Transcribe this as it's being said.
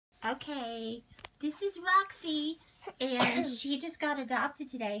Okay, this is Roxy, and she just got adopted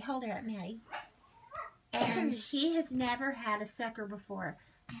today. Hold her up, Maddie. And she has never had a sucker before.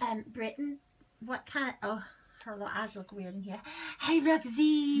 Britton, what kind of... Oh, her little eyes look weird in here. Hey,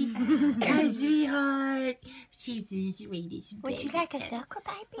 Roxy. Hi, sweetheart. She's the sweetest baby. Would you like a sucker,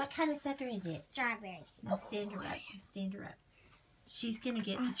 baby? What kind of sucker is it? Strawberries. Now stand her up. Stand her up. She's going to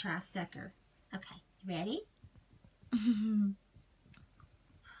get to try sucker. Okay, ready? You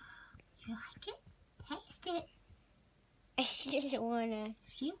like it? Taste it. She doesn't wanna.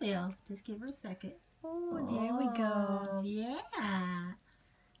 She will. Just give her a second. Oh, there we go. Oh, yeah.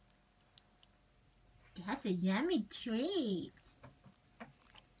 That's a yummy treat.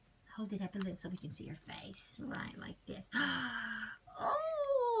 Hold it up a little so we can see her face. Right, like this.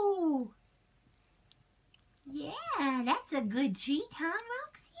 Oh! Yeah, that's a good treat, huh,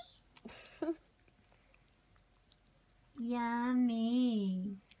 Roxy?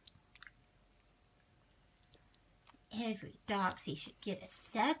 Yummy. Every Doxy should get a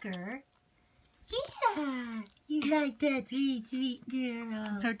sucker. Yeah, you like that sweet, sweet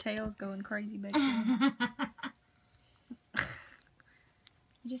girl. Her tail's going crazy back there.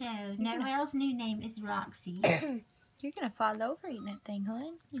 So, Noel's new name is Roxy. You're gonna fall over eating that thing,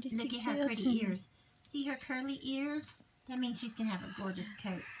 hon. You just Look keep at her pretty tilting. ears. See her curly ears? That means she's going to have a gorgeous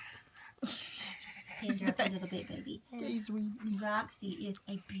coat. Stand her up a little bit, baby. Stay sweet. Roxy is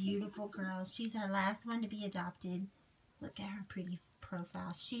a beautiful girl. She's our last one to be adopted. Look at her pretty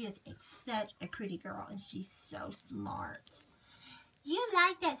profile. She is such a pretty girl, and she's so smart. You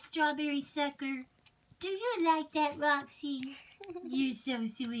like that strawberry sucker? Do you like that, Roxy? You're so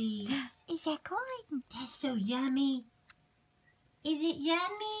sweet. Is that good? That's so yummy. Is it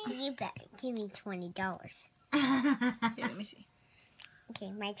yummy? You better give me $20. Here, let me see.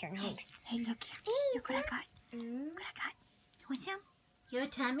 Okay, my turn. Hold. Hey, look what I got. Look what I got. You want some? Your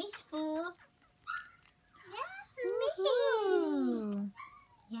tummy's full. Ooh.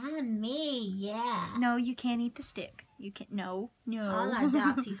 Yummy, yeah. No, you can't eat the stick. You can't. No. All our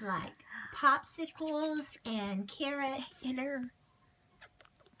Doxies like popsicles and carrots.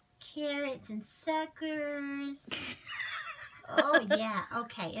 Carrots and suckers. Oh, yeah.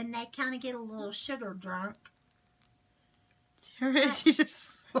 Okay, and they kind of get a little sugar drunk. She's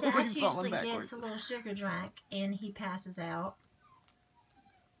just slowly Satch falling usually backwards. gets a little sugar drunk, and he passes out.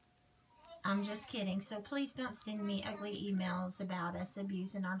 I'm just kidding. So please don't send me ugly emails about us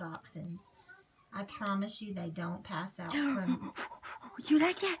abusing our dachshunds. I promise you they don't pass out from You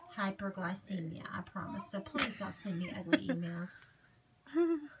like that? hyperglycemia. I promise. So please don't send me ugly emails.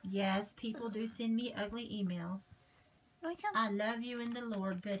 Yes, people do send me ugly emails. I love you in the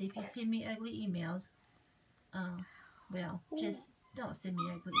Lord, but if you send me ugly emails, well, just don't send me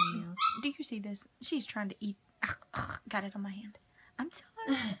ugly emails. Do you see this? She's trying to eat. Got it on my hand. I'm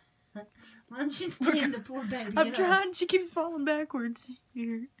sorry. Why don't you stand the poor baby I'm up? trying. She keeps falling backwards.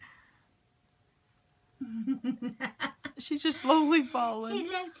 Here. She's just slowly falling.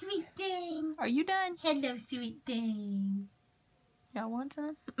 Hello, sweet thing. Are you done? Hello, sweet thing. Y'all want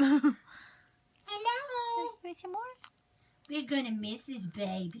some? Hello. Want some more? We're going to miss his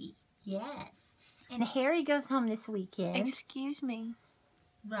baby. Yes. And Harry goes home this weekend. Excuse me.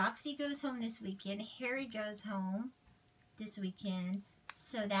 Roxy goes home this weekend. Harry goes home this weekend.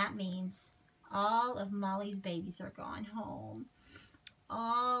 So that means all of Molly's babies are going home.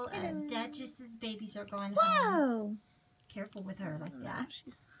 All of Duchess's babies are going home. Whoa. Careful with her like that.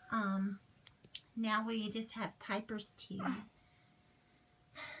 Now we just have Piper's too.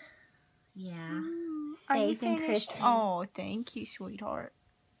 Yeah. Are you Faith and finished? Christian. Oh, thank you, sweetheart.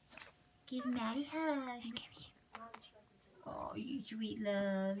 Give Maddie hugs. Oh, you sweet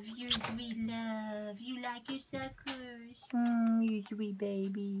love. You sweet love. You like your suckers. You sweet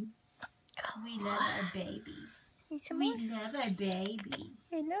baby. We love our babies. Need some We more? love our babies.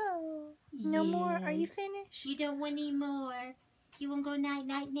 Hello. No more? Are you Yes. finished? You don't want any more? You want to go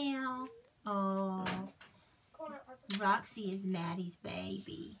night-night now? Oh. Roxy is Maddie's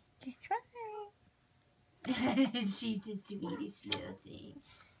baby. That's right. She's the sweetest little thing.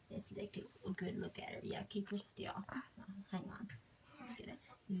 Let's take a good look at her. Yeah, keep her still. Hang on.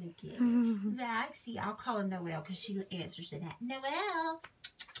 Look at her. Roxy, I'll call her Noel because she answers to that. Noel.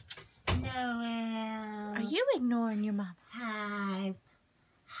 Noel. Are you ignoring your mama? Hi.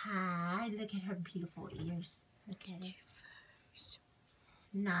 Hi. Look at her beautiful ears. Look at her.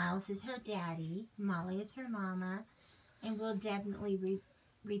 Niles is her daddy. Molly is her mama. And we'll definitely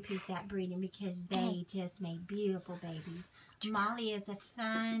repeat that breeding because they just made beautiful babies. Molly is a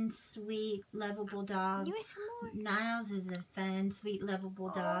fun, sweet, lovable dog. You want some more? Niles is a fun, sweet, lovable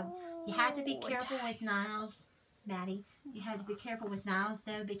dog. You have to be careful with Niles Maddie. You have to be careful with Niles,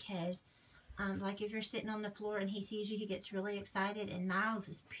 though, because, like, if you're sitting on the floor and he sees you, he gets really excited, and Niles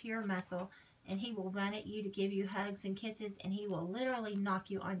is pure muscle, and he will run at you to give you hugs and kisses, and he will literally knock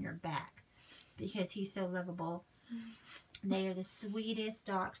you on your back because he's so lovable. They are the sweetest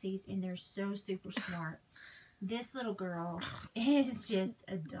Dachshunds, and they're so super smart. This little girl is just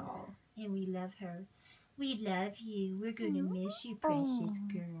a doll, and we love her. We love you. We're going to miss you, precious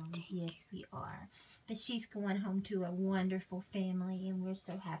girl. Yes, we are. But she's going home to a wonderful family, and we're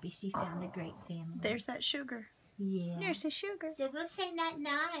so happy she found a great family. There's that sugar. Yeah. There's the sugar. So we'll say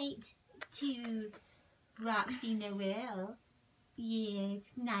night-night to Roxy Noel. Yes,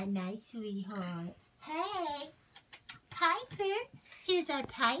 night-night, sweetheart. Hey, Piper. Here's our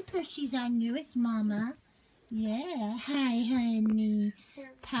Piper. She's our newest mama. Yeah. Hi, honey.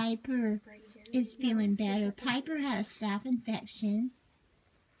 Piper is feeling better. Piper had a staph infection,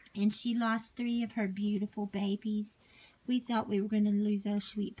 and she lost 3 of her beautiful babies. We thought we were going to lose our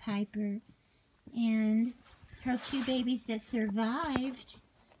sweet Piper. And her 2 babies that survived,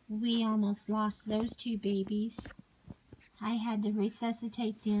 we almost lost those 2 babies. I had to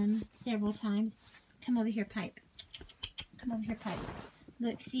resuscitate them several times. Come over here, Pipe. Come over here, Pipe.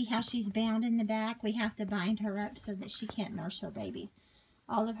 Look, see how she's bound in the back? We have to bind her up so that she can't nurse her babies.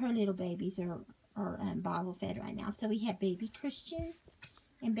 All of her little babies are bottle fed right now. So we have baby Christian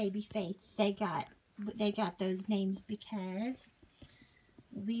and baby Faith. They got those names because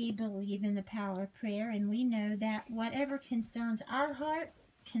we believe in the power of prayer, and we know that whatever concerns our heart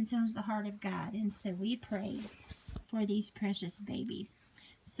concerns the heart of God. And so we pray for these precious babies.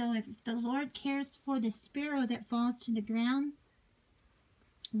 So if the Lord cares for the sparrow that falls to the ground,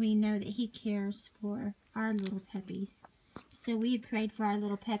 we know that he cares for our little puppies. So we prayed for our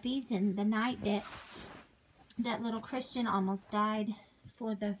little puppies, and the night that little Christian almost died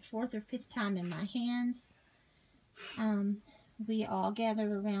for the 4th or 5th time in my hands, we all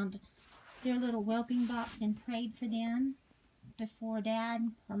gathered around their little whelping box and prayed for them before Dad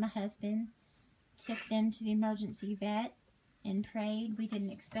or my husband took them to the emergency vet and prayed. We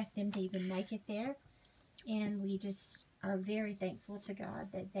didn't expect them to even make it there, and we just are very thankful to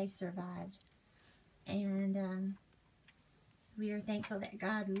God that they survived. And we are thankful that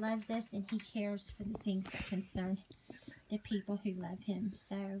God loves us and he cares for the things that concern the people who love him.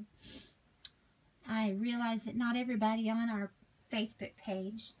 So I realize that not everybody on our Facebook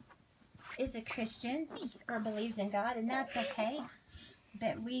page is a Christian or believes in God, and that's okay.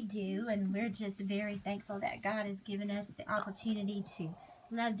 But we do, and we're just very thankful that God has given us the opportunity to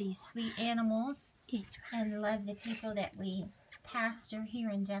love these sweet animals and love the people that we pastor here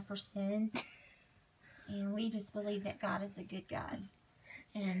in Jefferson. And we just believe that God is a good God,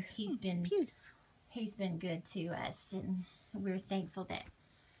 and he's been good to us, and we're thankful that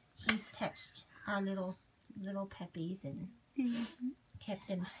he's touched our little puppies and kept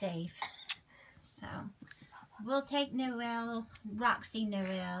them safe. So we'll take Roxy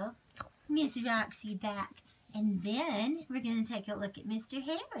Noel, Miss Roxy back, and then we're going to take a look at Mr.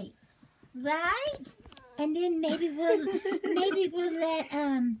 Harry, right? And then maybe we'll let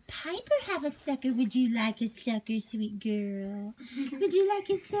Piper have a sucker. Would you like a sucker, sweet girl? Would you like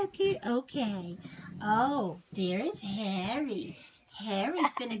a sucker? Okay. Oh, there's Harry.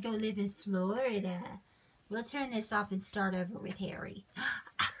 Harry's going to go live in Florida. We'll turn this off and start over with Harry.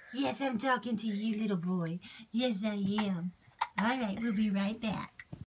 Yes, I'm talking to you, little boy. Yes, I am. All right, we'll be right back.